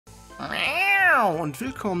Und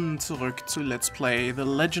willkommen zurück zu Let's Play The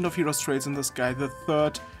Legend of Heroes Trails in the Sky, the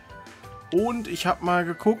Third. Und ich habe mal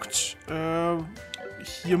geguckt,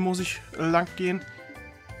 hier muss ich lang gehen.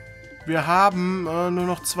 Wir haben nur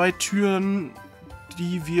noch 2 Türen,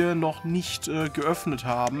 die wir noch nicht geöffnet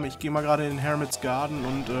haben. Ich gehe mal gerade in den Hermit's Garden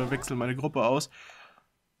und wechsle meine Gruppe aus.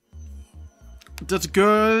 Das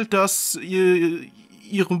Girl, das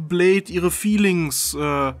ihrem Blade ihre Feelings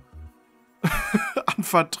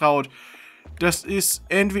anvertraut. Das ist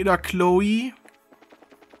entweder Chloe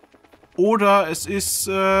oder es ist,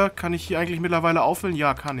 kann ich hier eigentlich mittlerweile auffüllen?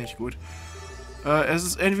 Ja, kann ich, gut. Es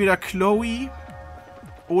ist entweder Chloe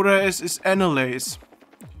oder es ist Annalise.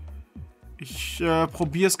 Ich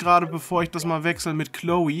probiere es gerade, bevor ich das mal wechsle, mit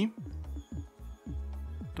Chloe.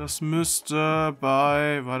 Das müsste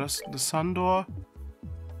bei, war das The Sundor?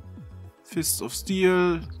 Fist of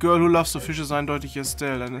Steel, Girl Who Loves the Fish ist eindeutig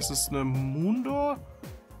Estelle. Dann ist es eine Moondor?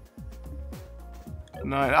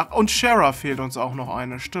 Nein, ach, und Shara fehlt uns auch noch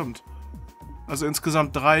eine, stimmt. Also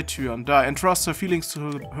insgesamt 3 Türen. Da, entrust her feelings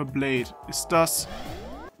to her blade. Ist das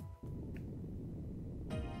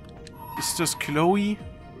Chloe?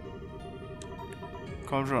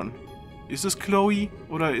 Komm schon. Ist es Chloe?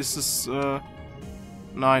 Oder ist es,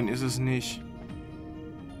 nein, ist es nicht.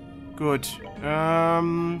 Gut,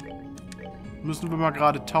 müssen wir mal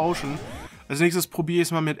gerade tauschen. Als nächstes probiere ich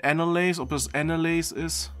es mal mit Annalise, ob das Annalise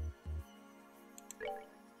ist.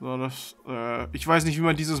 So, das, ich weiß nicht, wie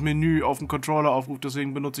man dieses Menü auf dem Controller aufruft,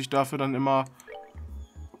 deswegen benutze ich dafür dann immer,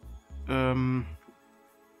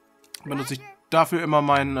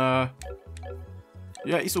 mein,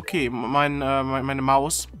 ja, ist okay, meine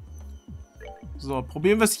Maus. So,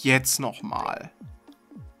 probieren wir es jetzt nochmal.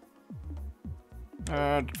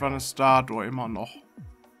 Das war eine Stardoor immer noch.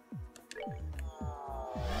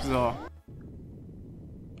 So.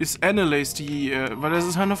 Ist Annalise die, weil das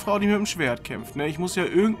ist eine Frau, die mit dem Schwert kämpft, ne? Ich muss ja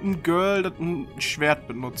irgendein Girl, das ein Schwert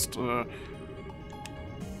benutzt,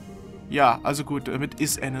 ja, also gut, damit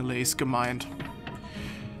ist Annalise gemeint.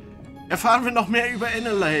 Erfahren wir noch mehr über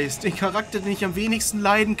Annalise, den Charakter, den ich am wenigsten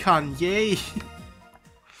leiden kann. Yay!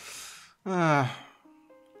 Ah.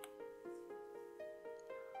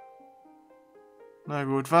 Na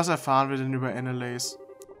gut, was erfahren wir denn über Annalise?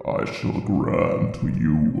 I shall grant to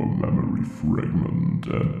you a memory fragment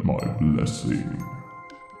and my blessing.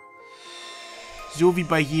 So wie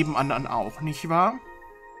bei jedem anderen auch, nicht wahr?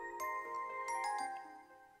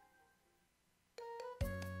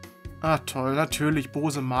 Ah toll, natürlich,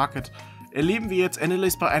 Bose Market. Erleben wir jetzt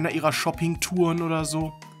Annalise bei einer ihrer Shopping-Touren oder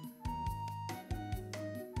so?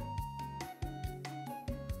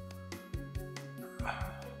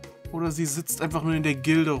 Oder sie sitzt einfach nur in der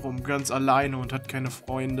Gilde rum, ganz alleine und hat keine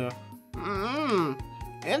Freunde.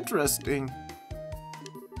 Interesting.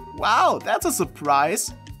 Wow, that's a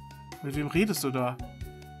surprise. Mit wem redest du da?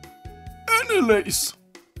 Annalise!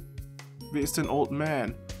 Wer ist denn Old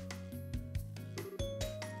Man?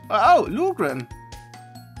 Oh, Lugren.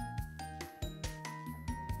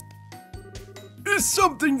 Is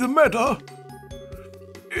something the matter?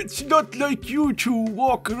 It's not like you to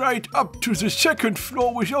walk right up to the 2nd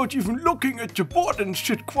floor without even looking at the board and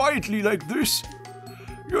sit quietly like this.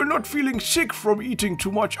 You're not feeling sick from eating too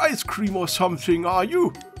much ice cream or something, are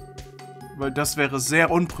you? Weil das wäre sehr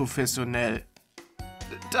unprofessionell.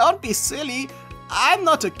 Don't be silly. I'm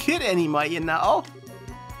not a kid anymore, you know.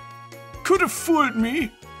 Could have fooled me.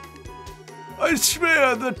 I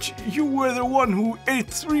swear that you were the one who ate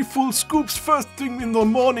 3 full scoops first thing in the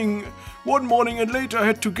morning, one morning, and later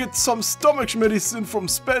had to get some stomach medicine from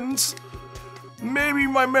Spence. Maybe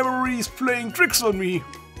my memory is playing tricks on me.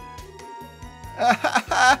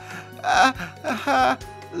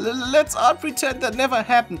 Let's all pretend that never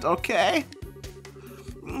happened, okay?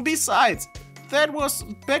 Besides, that was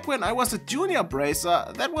back when I was a junior bracer.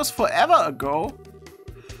 That was forever ago.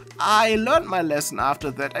 I learned my lesson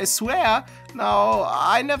after that, I swear. Now,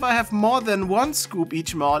 I never have more than 1 scoop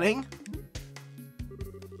each morning.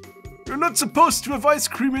 You're not supposed to have ice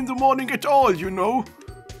cream in the morning at all, you know.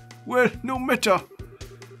 Well, no matter.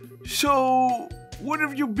 So, what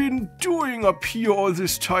have you been doing up here all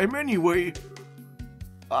this time anyway?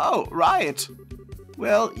 Oh, right.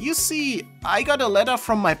 Well, you see, I got a letter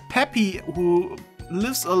from my Peppy who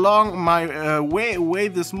lives along my way away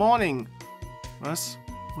this morning. Was?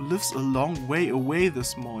 Who lives a long way away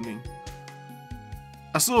this morning?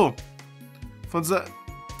 Ach so, von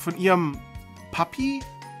ihrem Papi,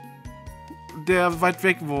 der weit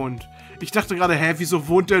weg wohnt. Ich dachte gerade, hä, wieso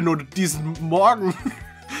wohnt der nur diesen Morgen?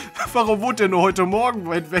 Warum wohnt der nur heute Morgen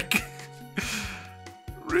weit weg?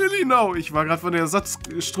 Really? Genau, ich war gerade von der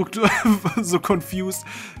Satzstruktur so confused.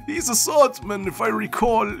 He's a swordsman, if I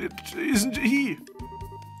recall it, isn't he?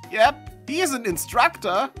 Yep, he is an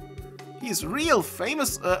instructor. He's real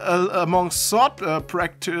famous among sword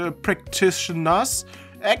practitioners.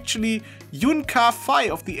 Actually, Yun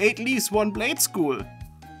Ka-Fai of the 8 Leaves One Blade School.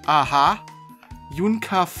 Aha. Yun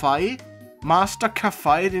Ka-Fai? Master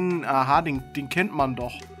Ka-Fai, den kennt man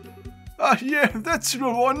doch. Ah, yeah, that's the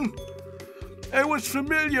one. I was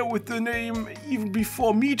familiar with the name even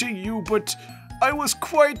before meeting you, but I was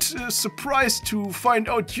quite surprised to find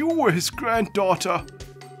out you were his granddaughter.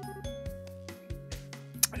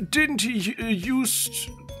 Didn't he used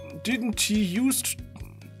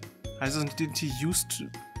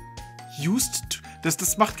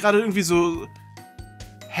Das macht gerade irgendwie so.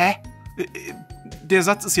 Hä? Der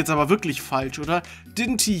Satz ist jetzt aber wirklich falsch, oder?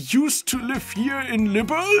 Didn't he used to live here in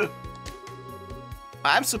Liberal?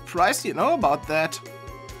 I'm surprised you know about that.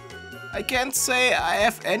 I can't say I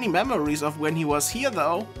have any memories of when he was here,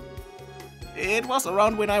 though. It was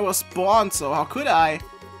around when I was born, so how could I?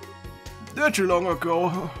 That long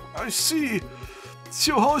ago. I see.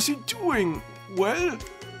 So how's he doing? Well?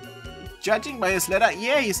 Judging by his letter,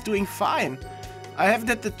 yeah, he's doing fine. I haven't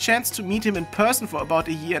had the chance to meet him in person for about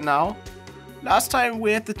a year now. Last time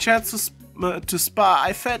we had the chance to spar,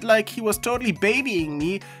 I felt like he was totally babying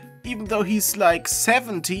me, even though he's like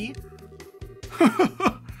 70.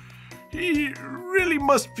 He really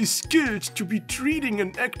must be skilled to be treating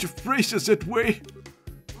an active bracer that way.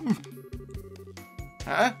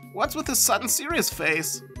 Huh? What's with his sudden serious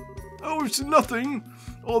face? Oh, it's nothing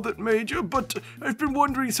all that major, but I've been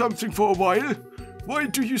wondering something for a while. Why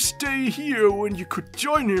do you stay here when you could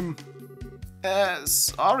join him?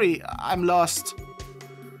 Sorry, I'm lost.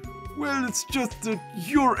 Well, it's just that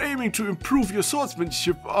you're aiming to improve your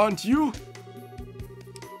swordsmanship, aren't you?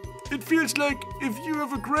 It feels like if you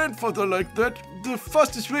have a grandfather like that, the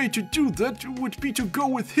fastest way to do that would be to go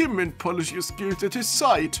with him and polish your skills at his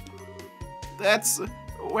side. That's...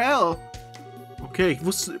 well... Okay,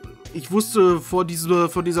 ich wusste vor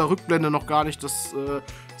dieser Rückblende noch gar nicht, dass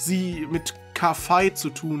sie mit Ka-Fai zu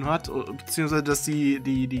tun hat, beziehungsweise dass sie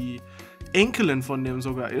die Enkelin von dem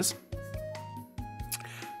sogar ist.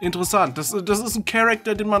 Interessant, das ist ein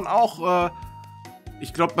Charakter, den man auch,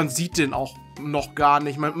 ich glaube, man sieht den auch noch gar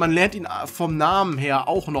nicht. Man lernt ihn vom Namen her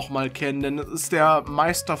auch noch mal kennen, denn es ist der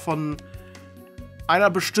Meister von einer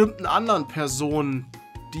bestimmten anderen Person,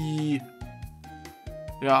 die,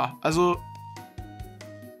 ja, also,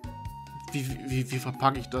 wie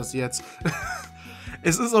verpacke ich das jetzt?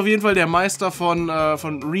 Es ist auf jeden Fall der Meister von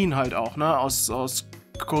Reen halt auch, ne, aus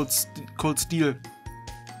Cold Steel,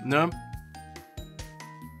 ne?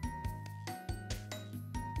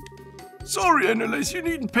 Sorry, Annalise, you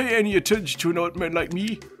needn't pay any attention to an old man like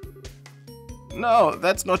me. No,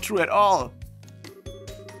 that's not true at all.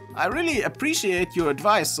 I really appreciate your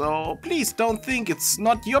advice, so please don't think it's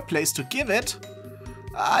not your place to give it.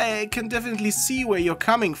 I can definitely see where you're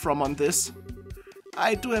coming from on this.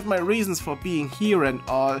 I do have my reasons for being here and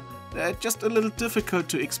all. They're just a little difficult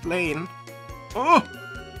to explain. Oh!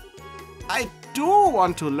 I do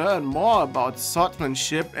want to learn more about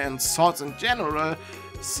swordsmanship and swords in general.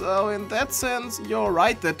 So in that sense, you're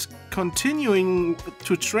right that continuing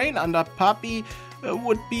to train under Puppy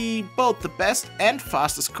would be both the best and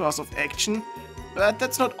fastest course of action. But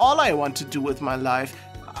that's not all I want to do with my life.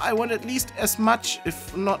 I want at least as much,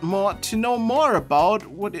 if not more, to know more about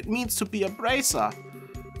what it means to be a bracer.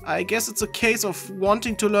 I guess it's a case of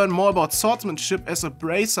wanting to learn more about swordsmanship as a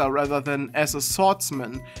bracer rather than as a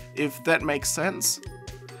swordsman, if that makes sense.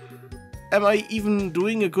 Am I even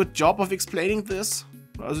doing a good job of explaining this?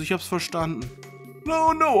 Also ich hab's verstanden.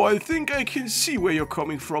 No, I think I can see where you're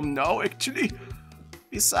coming from now, actually.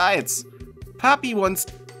 Besides, Papi once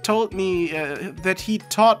told me that he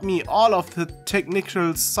taught me all of the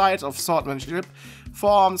technical sides of swordsmanship,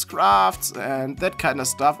 forms, crafts, and that kind of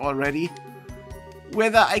stuff already.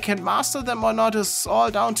 Whether I can master them or not is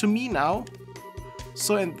all down to me now.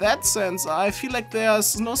 So in that sense, I feel like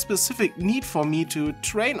there's no specific need for me to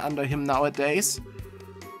train under him nowadays.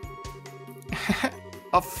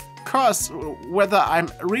 Of course, whether I'm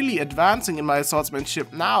really advancing in my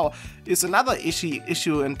swordsmanship now is another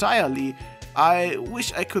issue entirely. I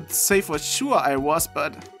wish I could say for sure I was,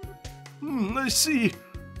 but... I see.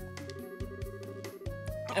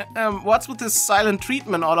 What's with this silent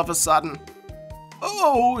treatment all of a sudden?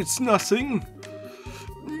 Oh, it's nothing.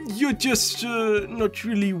 You're just not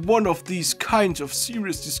really one of these kinds of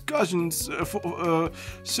serious discussions,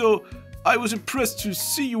 so I was impressed to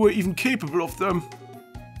see you were even capable of them.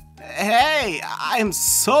 Hey, I'm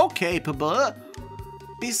so capable!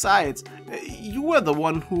 Besides, You were the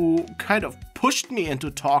one who kind of pushed me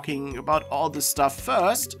into talking about all this stuff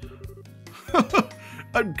first.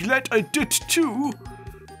 I'm glad I did too.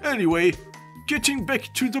 Anyway, getting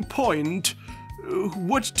back to the point,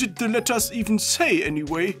 what did the letters even say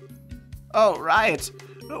anyway? Oh, right.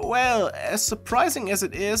 Well, as surprising as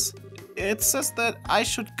it is, it says that I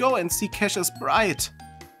should go and see Cassius bride.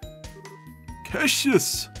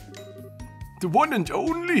 Cassius? The one and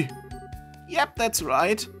only? Yep, that's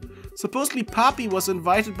right. Supposedly Papi was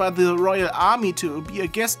invited by the Royal Army to be a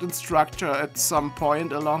guest instructor at some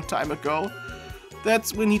point a long time ago.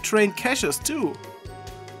 That's when he trained Cassius too.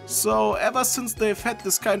 So ever since they've had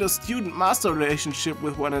this kind of student-master relationship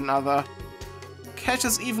with one another.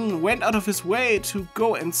 Cassius even went out of his way to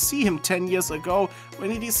go and see him 10 years ago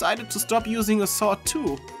when he decided to stop using a sword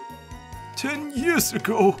too. 10 years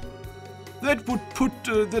ago? That would put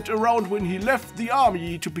that around when he left the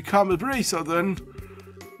army to become a bracer then.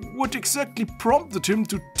 What exactly prompted him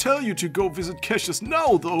to tell you to go visit Cassius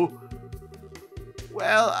now though?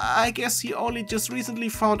 Well, I guess he only just recently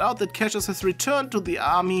found out that Cassius has returned to the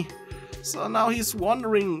army. So now he's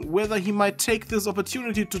wondering whether he might take this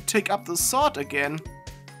opportunity to take up the sword again.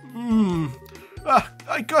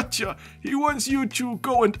 I gotcha. He wants you to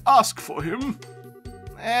go and ask for him.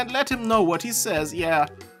 And let him know what he says, yeah.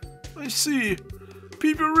 I see.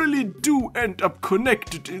 People really do end up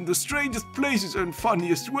connected in the strangest places and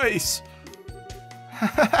funniest ways.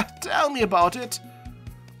 Tell me about it.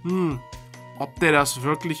 Ob die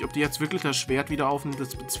jetzt wirklich das Schwert wieder aufnimmt,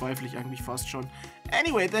 das bezweifle ich eigentlich fast schon.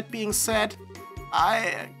 Anyway, that being said,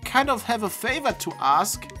 I kind of have a favor to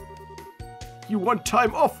ask. You want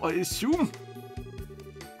time off, I assume?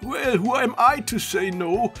 Well, who am I to say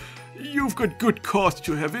no? You've got good cause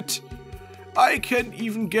to have it. I can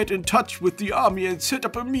even get in touch with the army and set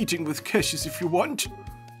up a meeting with Cassius if you want.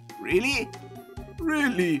 Really?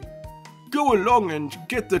 Really. Go along and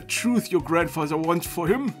get the truth your grandfather wants for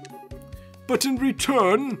him. But in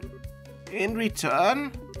return... In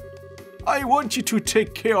return? I want you to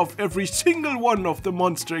take care of every single one of the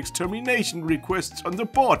monster extermination requests on the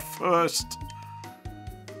board first.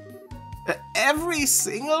 Every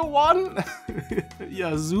single one?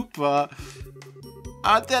 Ja, super.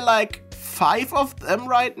 Aren't there like 5 of them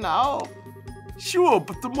right now? Sure,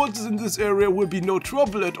 but the monsters in this area will be no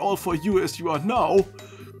trouble at all for you as you are now.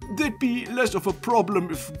 They'd be less of a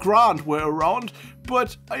problem if Grant were around,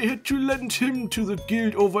 but I had to lend him to the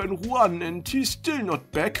guild over in Wuhan and he's still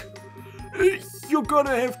not back. You're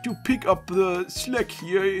gonna have to pick up the slack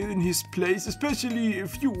here in his place, especially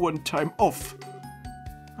if you want time off.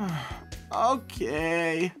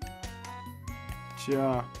 Okay.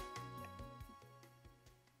 Tja.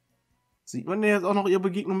 Sieht man jetzt auch noch ihre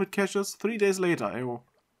Begegnung mit Cassius? 3 days later, ey.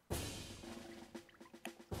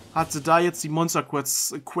 Hat sie da jetzt die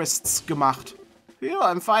Monster-Quests gemacht. Yeah,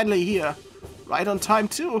 I'm finally here. Right on time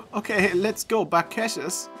too. Okay, let's go, back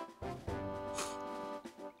Cassius.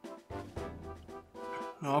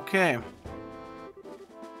 Okay.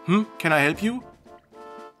 Can I help you?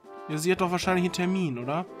 Ja, sie hat doch wahrscheinlich einen Termin,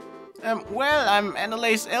 oder? Well, I'm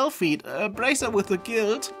Annalise Elfried, a bracer with the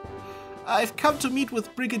guild. I've come to meet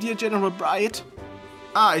with Brigadier General Bright.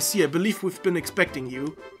 Ah, I see. I believe we've been expecting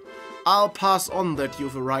you. I'll pass on that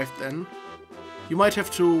you've arrived then. You might have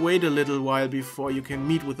to wait a little while before you can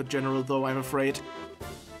meet with the General, though, I'm afraid.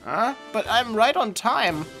 Huh? But I'm right on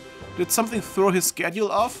time. Did something throw his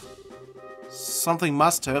schedule off? Something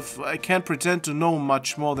must have. I can't pretend to know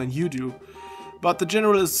much more than you do. But the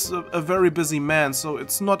General is a very busy man, so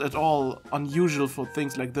it's not at all unusual for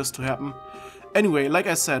things like this to happen. Anyway, like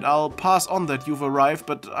I said, I'll pass on that you've arrived,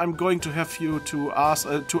 but I'm going to have you to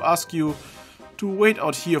ask you to wait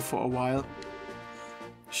out here for a while.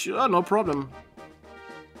 Sure, no problem.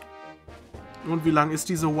 Und wie lang ist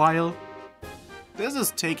diese while? This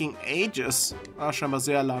is taking ages. Ah, scheinbar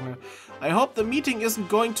sehr lange. I hope the meeting isn't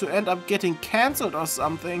going to end up getting cancelled or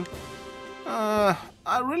something.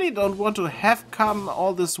 I really don't want to have come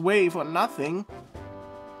all this way for nothing.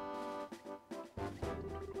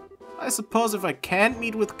 I suppose if I can't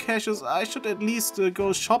meet with Cassius, I should at least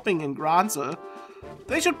go shopping in Granzel.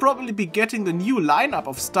 They should probably be getting the new lineup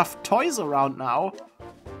of stuffed toys around now.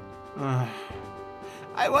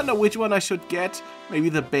 I wonder which one I should get. Maybe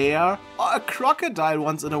the bear? Or a crocodile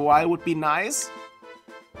once in a while would be nice.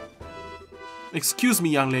 Excuse me,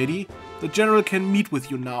 young lady. The General can meet with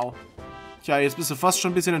you now. Tja, jetzt bist du fast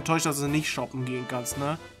schon ein bisschen enttäuscht, dass du nicht shoppen gehen kannst,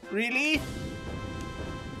 ne? Really?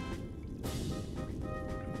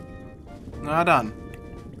 Na dann.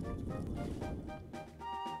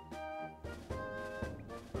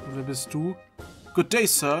 Wer bist du? Good day,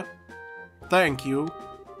 sir. Thank you.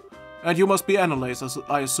 And you must be Annalise,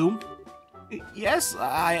 I assume? Yes,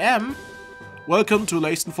 I am. Welcome to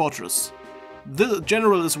Leyston Fortress. The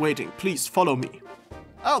general is waiting. Please follow me.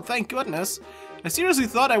 Oh, thank goodness. I seriously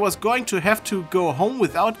thought I was going to have to go home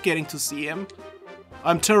without getting to see him.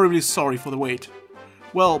 I'm terribly sorry for the wait.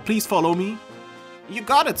 Well, please follow me. You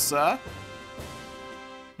got it, sir.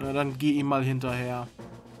 Na, dann geh ihm mal hinterher.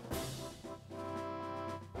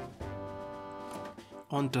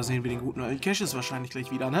 Und da sehen wir den guten alten Cassius wahrscheinlich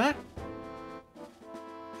gleich wieder, ne?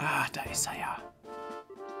 Ah, da ist er ja.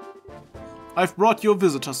 I've brought your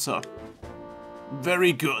visitor, sir.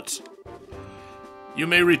 Very good. You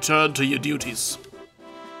may return to your duties.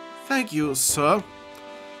 Thank you, sir.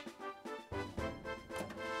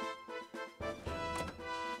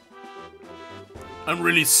 I'm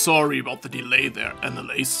really sorry about the delay there,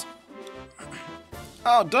 Annalise.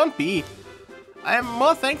 Oh, don't be. I am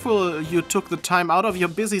more thankful you took the time out of your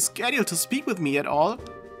busy schedule to speak with me at all.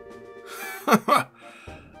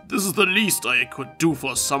 This is the least I could do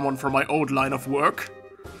for someone from my old line of work.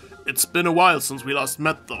 It's been a while since we last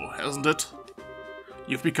met though, hasn't it?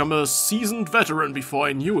 You've become a seasoned veteran before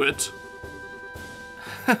I knew it.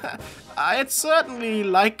 I'd certainly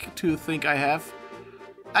like to think I have.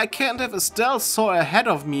 I can't have Estelle soar ahead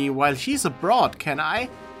of me while she's abroad, can I?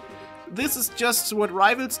 This is just what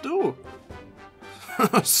rivals do.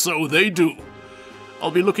 So they do. I'll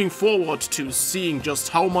be looking forward to seeing just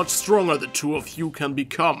how much stronger the two of you can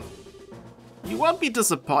become. You won't be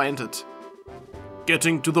disappointed.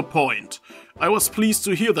 Getting to the point, I was pleased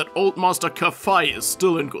to hear that old Master Kafai is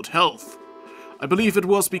still in good health. I believe it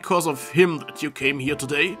was because of him that you came here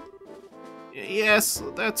today? Yes,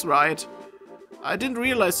 that's right. I didn't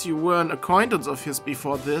realize you were an acquaintance of his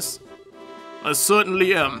before this. I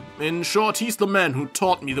certainly am. In short, he's the man who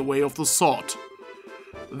taught me the way of the sword.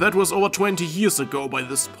 That was over 20 years ago by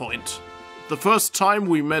this point. The first time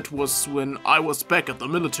we met was when I was back at the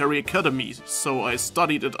military academy, so I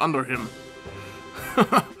studied it under him.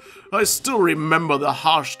 I still remember the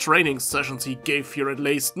harsh training sessions he gave here at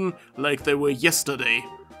Leyston, like they were yesterday.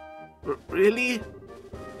 Really?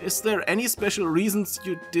 Is there any special reasons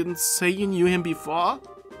you didn't say you knew him before?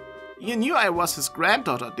 You knew I was his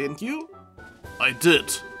granddaughter, didn't you? I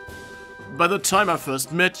did. By the time I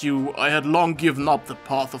first met you, I had long given up the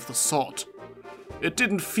path of the sword. It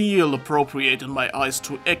didn't feel appropriate in my eyes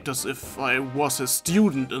to act as if I was a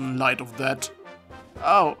student in light of that.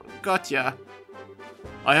 Oh, gotcha.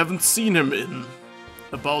 I haven't seen him in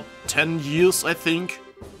about 10 years, I think.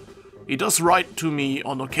 He does write to me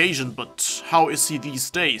on occasion, but how is he these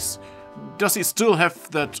days? Does he still have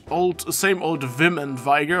that same old vim and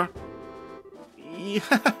vigor?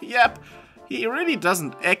 Yep, he really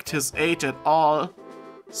doesn't act his age at all.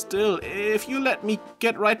 Still, if you let me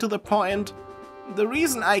get right to the point, the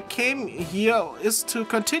reason I came here is to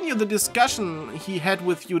continue the discussion he had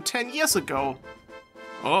with you 10 years ago.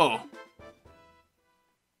 Oh.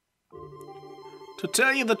 To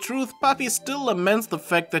tell you the truth, Puppy still laments the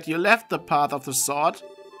fact that you left the path of the sword.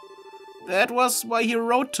 That was why he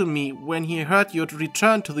wrote to me when he heard you'd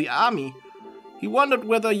returned to the army. He wondered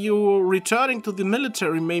whether you returning to the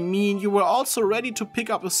military may mean you were also ready to pick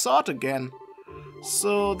up a sword again.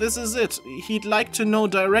 So this is it. He'd like to know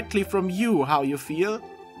directly from you how you feel.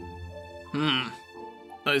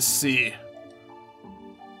 I see.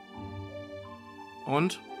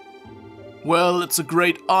 Und? Well, it's a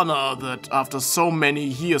great honor that after so many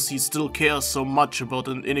years he still cares so much about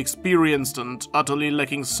an inexperienced and utterly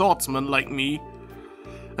lacking swordsman like me.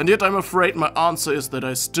 And yet I'm afraid my answer is that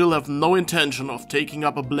I still have no intention of taking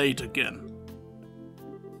up a blade again.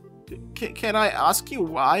 Can I ask you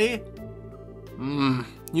why?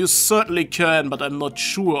 You certainly can, but I'm not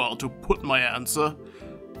sure how to put my answer.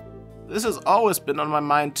 This has always been on my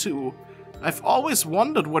mind too. I've always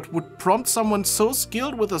wondered what would prompt someone so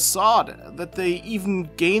skilled with a sword that they even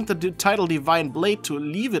gained the title Divine Blade to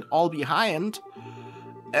leave it all behind.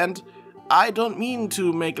 And I don't mean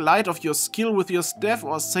to make light of your skill with your staff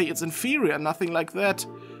or say it's inferior, nothing like that.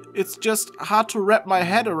 It's just hard to wrap my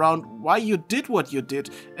head around why you did what you did,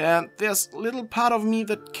 and there's little part of me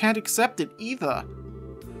that can't accept it either.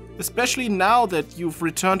 Especially now that you've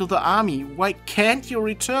returned to the army, why can't you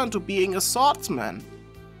return to being a swordsman?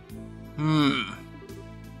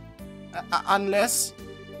 Unless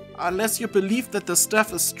you believe that the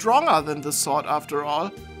staff is stronger than the sword after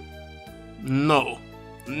all. No,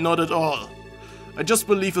 not at all. I just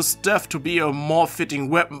believe a staff to be a more fitting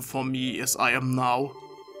weapon for me as I am now.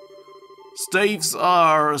 Staves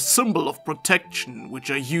are a symbol of protection,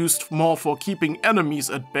 which are used more for keeping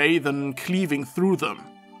enemies at bay than cleaving through them.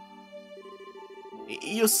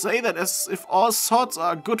 You say that as if all swords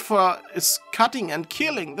are good for cutting and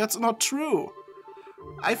killing. That's not true.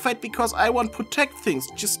 I fight because I want to protect things,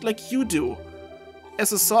 just like you do.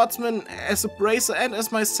 As a swordsman, as a bracer, and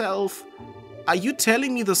as myself. Are you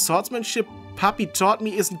telling me the swordsmanship Papi taught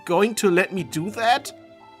me isn't going to let me do that?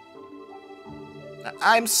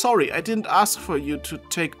 I'm sorry, I didn't ask for you to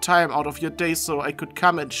take time out of your day so I could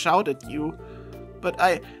come and shout at you. But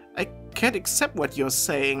I can't accept what you're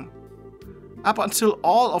saying. Up until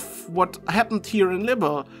all of what happened here in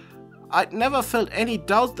Libel, I'd never felt any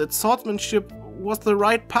doubt that swordsmanship was the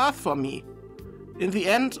right path for me. In the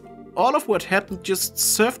end, all of what happened just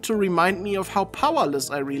served to remind me of how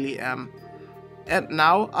powerless I really am. And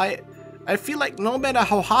now, I feel like no matter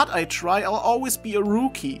how hard I try, I'll always be a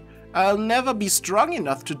rookie. I'll never be strong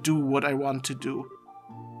enough to do what I want to do.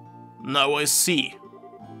 Now I see.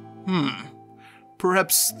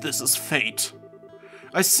 Perhaps this is fate.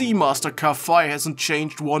 I see Master Ka-Fai hasn't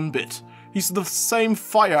changed one bit. He's the same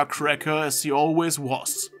firecracker as he always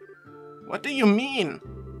was. What do you mean?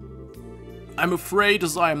 I'm afraid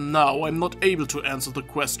as I am now, I'm not able to answer the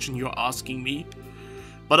question you're asking me.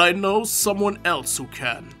 But I know someone else who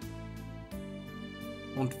can.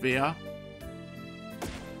 Und wer?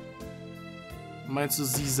 Meinst du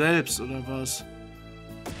sie selbst oder was?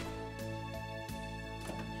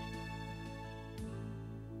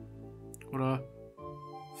 Oder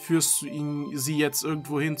führst du sie jetzt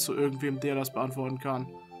irgendwo hin zu irgendwem, der das beantworten kann?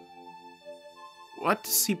 What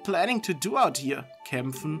is he planning to do out here?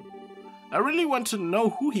 Kämpfen? I really want to know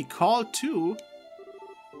who he called too.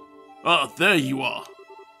 Ah, there you are.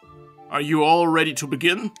 Are you all ready to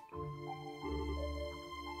begin?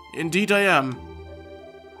 Indeed I am.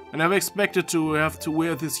 I never expected to have to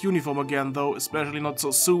wear this uniform again though, especially not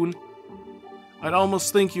so soon. I'd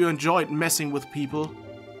almost think you enjoyed messing with people.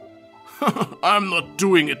 I'm not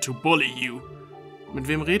doing it to bully you. Mit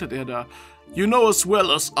wem redet da? You know as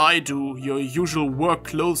well as I do, your usual work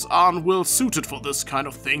clothes aren't well suited for this kind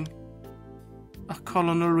of thing. Ach,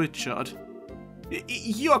 Colonel Richard.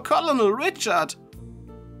 You're Colonel Richard!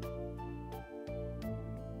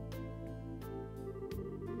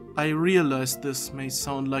 I realize this may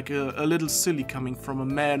sound like a little silly coming from a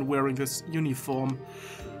man wearing this uniform,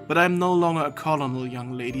 but I'm no longer a colonel,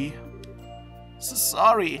 young lady.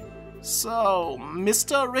 Sorry. So,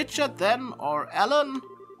 Mr. Richard then, or Alan?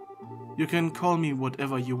 You can call me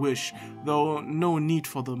whatever you wish, though no need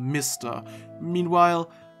for the Mr.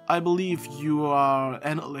 Meanwhile, I believe you are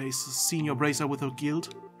Annalise, senior bracer with her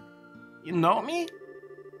guild. You know me?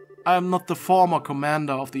 I am not the former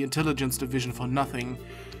commander of the intelligence division for nothing.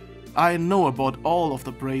 I know about all of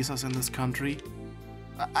the bracers in this country.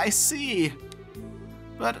 I see.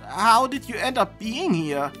 But how did you end up being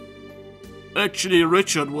here? Actually,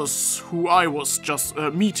 Richard was who I was just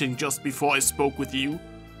meeting just before I spoke with you.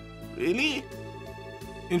 Really?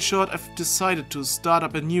 In short, I've decided to start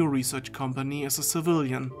up a new research company as a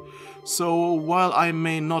civilian. So, while I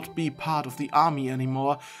may not be part of the army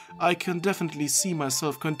anymore, I can definitely see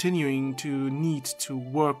myself continuing to need to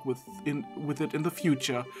work with it in the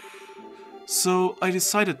future. So, I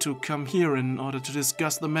decided to come here in order to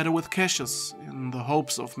discuss the matter with Cassius, in the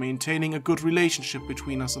hopes of maintaining a good relationship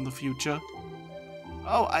between us in the future.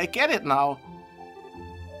 Oh, I get it now.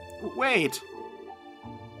 Wait.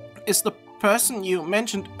 Is the person you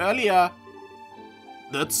mentioned earlier...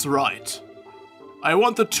 That's right. I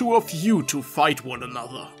want the two of you to fight one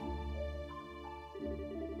another.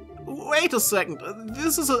 Wait a second.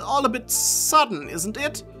 This is all a bit sudden, isn't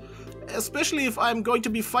it? Especially if I'm going to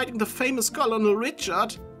be fighting the famous Colonel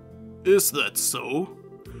Richard. Is that so?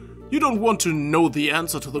 You don't want to know the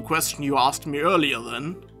answer to the question you asked me earlier,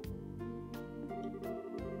 then?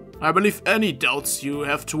 I believe any doubts you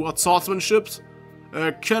have towards swordsmanship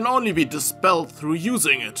can only be dispelled through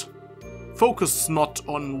using it. Focus not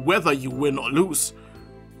on whether you win or lose,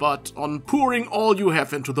 but on pouring all you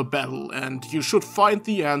have into the battle, and you should find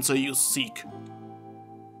the answer you seek.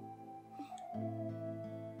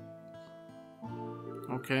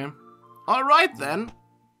 Okay. Alright then.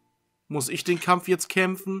 Muss ich den Kampf jetzt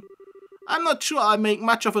kämpfen? I'm not sure I'll make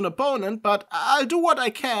much of an opponent, but I'll do what I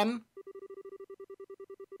can.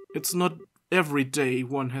 It's not every day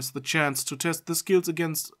one has the chance to test the skills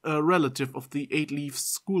against a relative of the Eight Leaf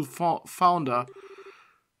School founder.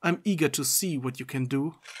 I'm eager to see what you can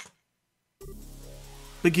do.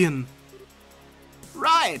 Begin.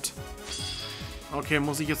 Right. Okay,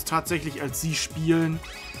 muss ich jetzt tatsächlich als sie spielen?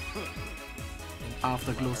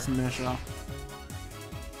 Afterglow Smasher.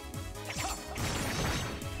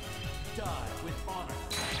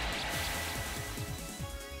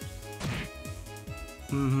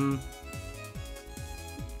 Mhm.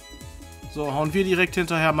 So, hauen wir direkt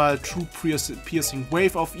hinterher mal True Piercing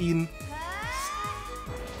Wave auf ihn.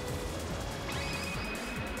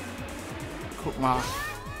 mal.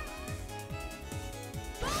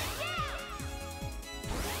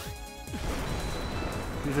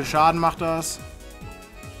 Wie viel Schaden macht das?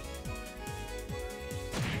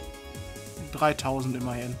 3000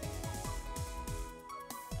 immerhin.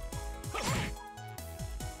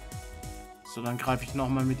 So, dann greife ich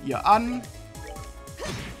nochmal mit ihr an.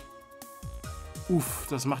 Uff,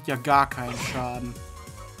 das macht ja gar keinen Schaden.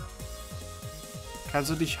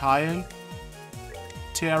 Kannst du dich heilen?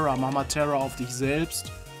 Terra, mach mal Terra auf dich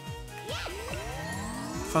selbst.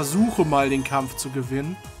 Versuche mal den Kampf zu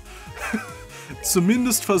gewinnen.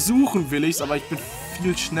 Zumindest versuchen will ich's, aber ich bin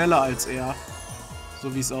viel schneller als er.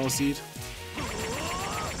 So wie es aussieht.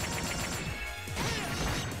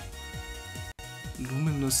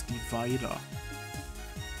 Luminous Divider.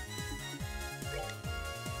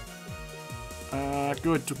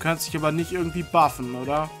 Gut, du kannst dich aber nicht irgendwie buffen,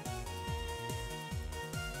 oder?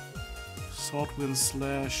 Swordwind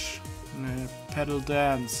Slash. Ne, Pedal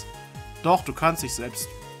Dance. Doch, du kannst dich selbst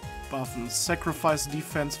buffen. Sacrifice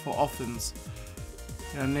Defense for Offense.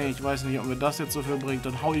 Ja, nee, ich weiß nicht, ob mir das jetzt so viel bringt.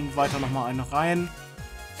 Dann hau ihm weiter nochmal eine rein.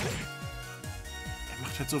 Er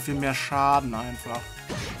macht jetzt so viel mehr Schaden einfach.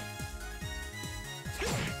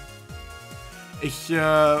 Ich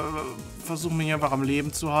versuche mich einfach am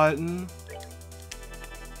Leben zu halten.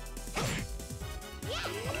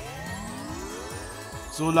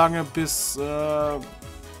 So lange bis, ja,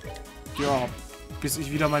 bis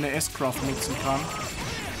ich wieder meine S-Craft nutzen kann.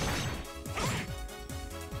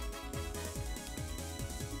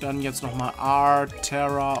 Dann jetzt nochmal Art,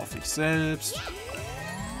 Terra auf dich selbst.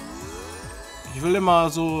 Ich will immer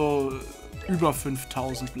so über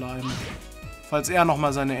 5000 bleiben. Falls er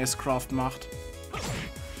nochmal seine S-Craft macht.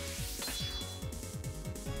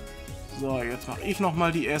 So, jetzt mache ich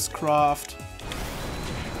nochmal die S-Craft.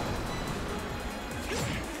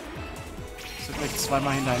 Sind gleich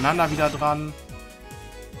zweimal hintereinander wieder dran.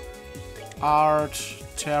 Art,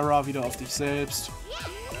 Terra wieder auf dich selbst.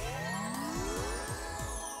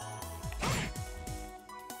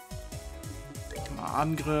 Mal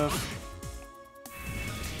Angriff.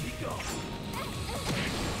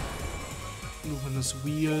 Luminous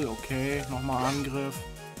Wheel, okay, nochmal Angriff.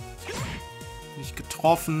 Nicht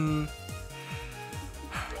getroffen.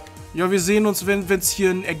 Ja, wir sehen uns, wenn es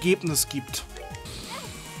hier ein Ergebnis gibt.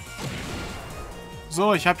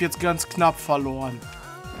 So, ich habe jetzt ganz knapp verloren.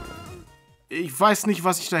 Ich weiß nicht,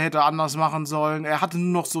 was ich da hätte anders machen sollen. Er hatte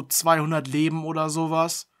nur noch so 200 Leben oder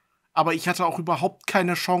sowas. Aber ich hatte auch überhaupt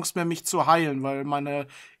keine Chance mehr, mich zu heilen, weil meine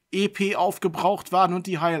EP aufgebraucht waren und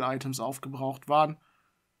die Heil-Items aufgebraucht waren.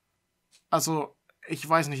 Also, ich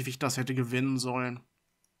weiß nicht, wie ich das hätte gewinnen sollen.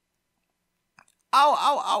 Au,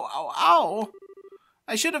 au, au, au, au!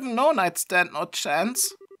 I should have known I'd stand no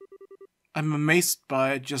chance. I'm amazed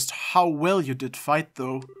by just how well you did fight,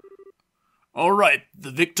 though. Alright,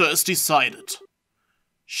 the victor is decided.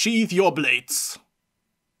 Sheathe your blades.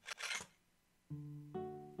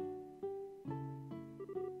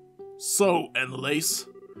 So, Annalise,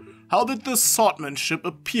 how did this swordsmanship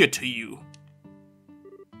appear to you?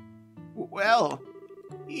 Well,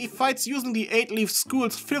 he fights using the 8-Leaf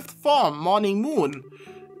School's 5th form, Morning Moon.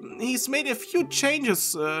 He's made a few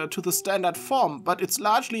changes to the standard form, but it's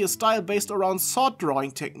largely a style based around sword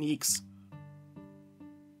drawing techniques.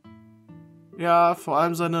 Ja, vor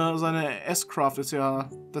allem seine S-Craft ist ja,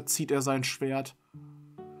 da zieht er sein Schwert.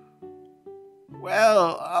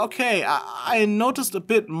 Well, okay, I noticed a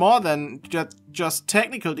bit more than just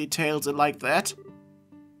technical details like that.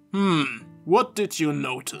 What did you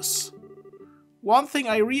notice? One thing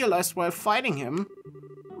I realized while fighting him,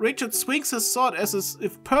 Richard swings his sword as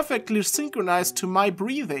if perfectly synchronized to my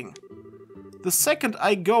breathing. The second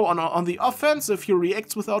I go on the offensive, he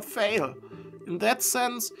reacts without fail. In that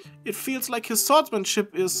sense, it feels like his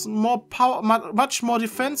swordsmanship is much more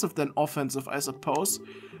defensive than offensive, I suppose.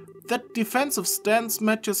 That defensive stance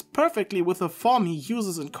matches perfectly with the form he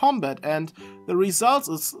uses in combat, and the result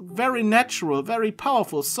is very natural, very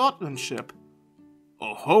powerful swordsmanship.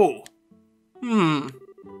 Oh ho!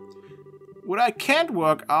 What I can't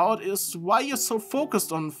work out is why you're so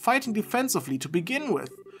focused on fighting defensively to begin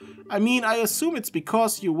with. I mean, I assume it's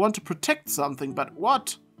because you want to protect something, but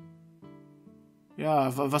what?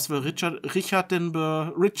 Ja, was will Richard denn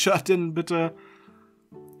bitte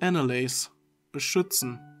Annalise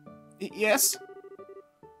beschützen? Yes?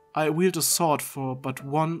 I wield a sword for but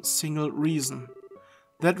one single reason.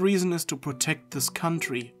 That reason is to protect this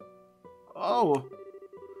country. Oh.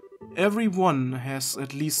 Everyone has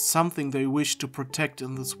at least something they wish to protect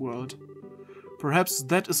in this world. Perhaps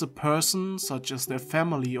that is a person, such as their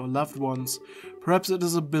family or loved ones. Perhaps it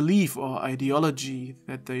is a belief or ideology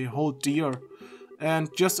that they hold dear. And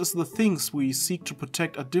just as the things we seek to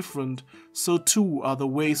protect are different, so too are the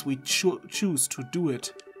ways we choose to do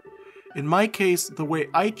it. In my case, the way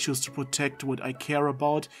I choose to protect what I care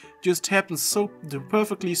about just happens so to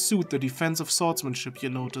perfectly suit the defense of swordsmanship you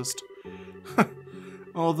noticed.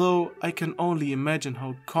 Although I can only imagine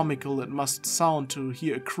how comical it must sound to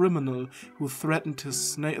hear a criminal who threatened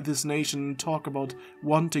this nation talk about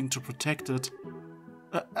wanting to protect it.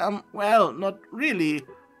 Well, not really.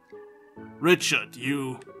 Richard,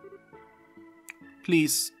 you...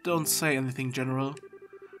 Please, don't say anything, General.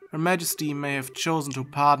 Her Majesty may have chosen to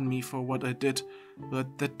pardon me for what I did,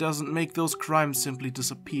 but that doesn't make those crimes simply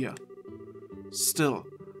disappear. Still,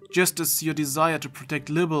 just as your desire to protect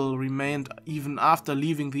Libel remained even after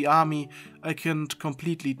leaving the army, I can't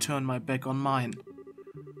completely turn my back on mine.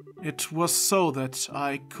 It was so that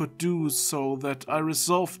I could do so that I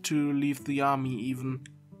resolved to leave the army even.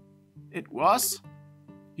 It was?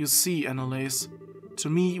 You see, Annalise, to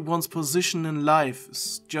me one's position in life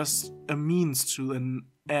is just a means to an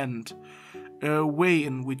end, a way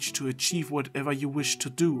in which to achieve whatever you wish to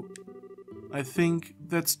do. I think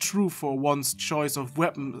that's true for one's choice of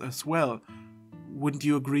weapon as well. Wouldn't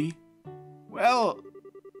you agree? Well,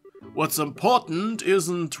 what's important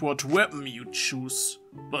isn't what weapon you choose,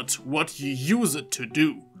 but what you use it to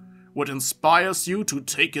do. What inspires you to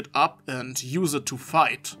take it up and use it to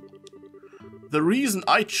fight. The reason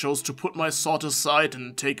I chose to put my sword aside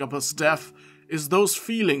and take up a staff is those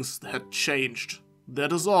feelings had changed.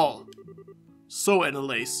 That is all. So,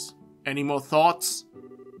 Annalise, any more thoughts?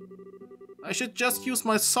 I should just use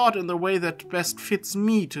my sword in the way that best fits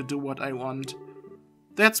me to do what I want.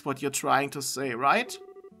 That's what you're trying to say, right?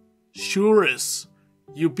 Sure is.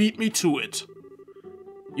 You beat me to it.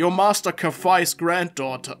 Your Master Kafai's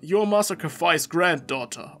granddaughter.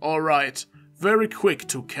 Alright. Very quick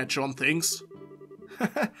to catch on things.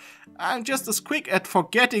 I'm just as quick at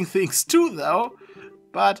forgetting things too, though.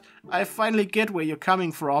 But I finally get where you're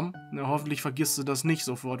coming from. Na, hoffentlich vergisst du das nicht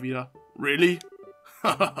sofort wieder. Really?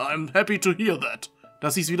 I'm happy to hear that.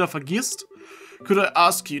 Dass ich's wieder vergisst? Could I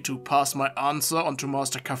ask you to pass my answer on to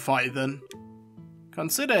Master Kafai then?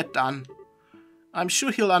 Consider it done. I'm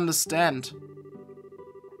sure he'll understand.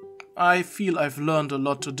 I feel I've learned a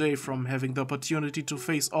lot today from having the opportunity to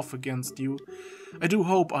face off against you. I do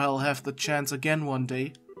hope I'll have the chance again one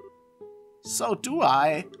day. So do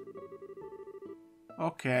I.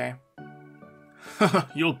 Okay.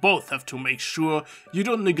 You'll both have to make sure you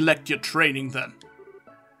don't neglect your training then.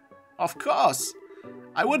 Of course.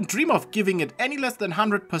 I wouldn't dream of giving it any less than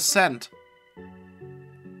 100%.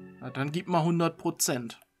 Na dann gib mal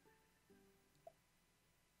 100%.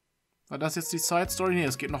 War das jetzt die Side Story? Nee,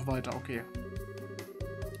 es geht noch weiter, okay.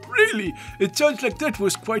 Really? It sounds like that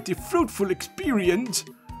was quite a fruitful experience.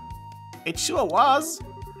 It sure was.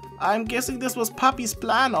 I'm guessing this was Puppy's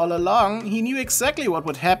plan all along. He knew exactly what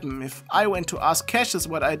would happen if I went to ask Cassius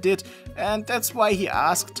what I did, and that's why he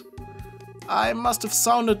asked. I must have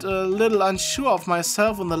sounded a little unsure of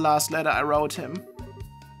myself in the last letter I wrote him.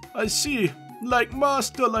 I see. Like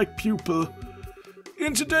master, like pupil.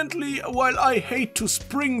 Incidentally, while I hate to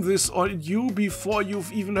spring this on you before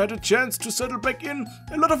you've even had a chance to settle back in,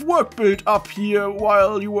 a lot of work built up here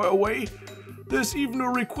while you were away. There's even a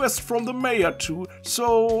request from the mayor too,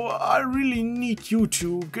 so I really need you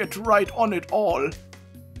to get right on it all.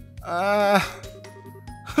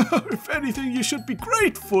 If anything, you should be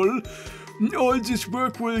grateful. All this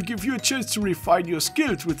work will give you a chance to refine your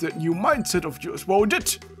skills with that new mindset of yours, won't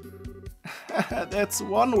it? That's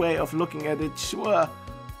one way of looking at it, sure.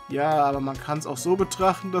 Ja, aber man kann es auch so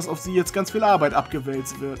betrachten, dass auf sie jetzt ganz viel Arbeit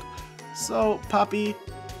abgewälzt wird. So, Puppy,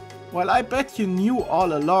 while I bet you knew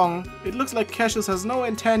all along, it looks like Cassius has no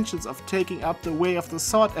intentions of taking up the way of the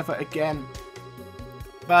sword ever again.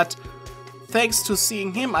 But thanks to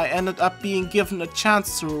seeing him, I ended up being given a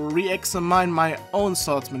chance to re-examine my own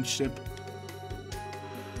swordsmanship.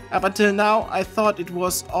 Up until now, I thought it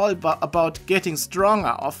was all about getting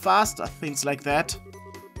stronger or faster, things like that.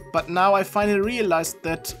 But now I finally realized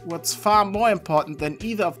that what's far more important than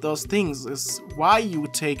either of those things is why you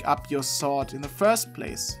take up your sword in the first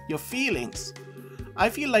place, your feelings. I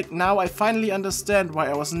feel like now I finally understand why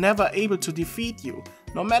I was never able to defeat you,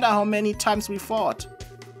 no matter how many times we fought.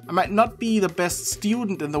 I might not be the best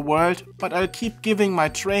student in the world, but I'll keep giving my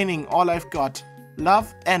training all I've got.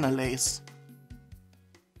 Love, Annalise.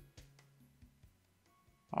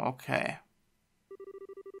 Okay.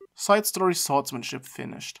 Side story swordsmanship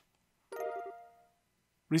finished.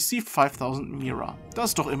 Received 5000 Mira.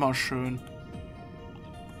 Das ist doch immer schön.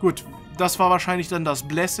 Gut, das war wahrscheinlich dann das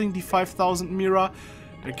Blessing, die 5000 Mira.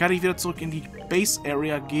 Dann kann ich wieder zurück in die Base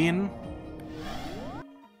Area gehen.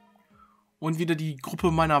 und wieder die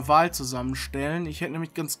Gruppe meiner Wahl zusammenstellen. Ich hätte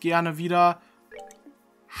nämlich ganz gerne wieder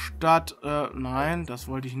statt, nein, das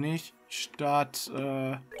wollte ich nicht. Statt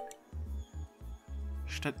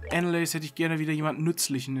Analyse hätte ich gerne wieder jemanden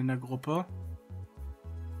Nützlichen in der Gruppe.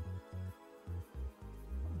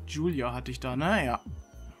 Julia hatte ich da, ne? Ja.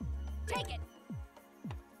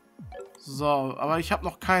 So, aber ich habe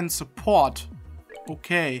noch keinen Support.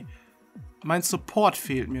 Okay. Mein Support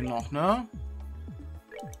fehlt mir noch, ne?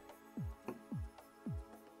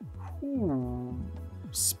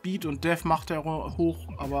 Speed und Death macht er hoch,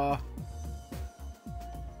 aber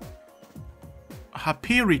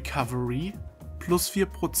HP Recovery plus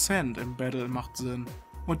 4% im Battle macht Sinn.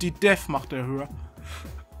 Und die Death macht er höher.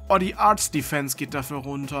 Oh, die Arts Defense geht dafür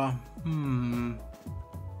runter.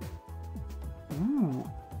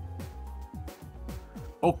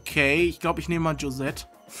 Okay, ich glaube, ich nehme mal Josette.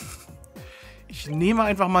 Ich nehme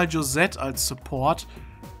einfach mal Josette als Support,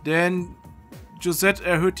 denn Josette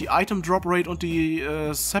erhöht die Item Drop Rate und die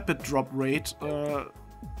Sapid Drop Rate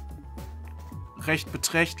recht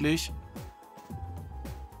beträchtlich.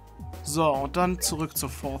 So, und dann zurück zur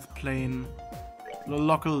Fourth Plane. The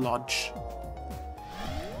Local Lodge.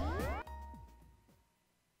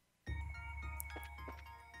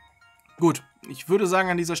 Gut, ich würde sagen,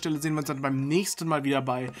 an dieser Stelle sehen wir uns dann beim nächsten Mal wieder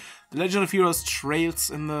bei The Legend of Heroes Trails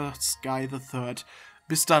in the Sky the Third.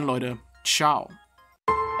 Bis dann, Leute. Ciao.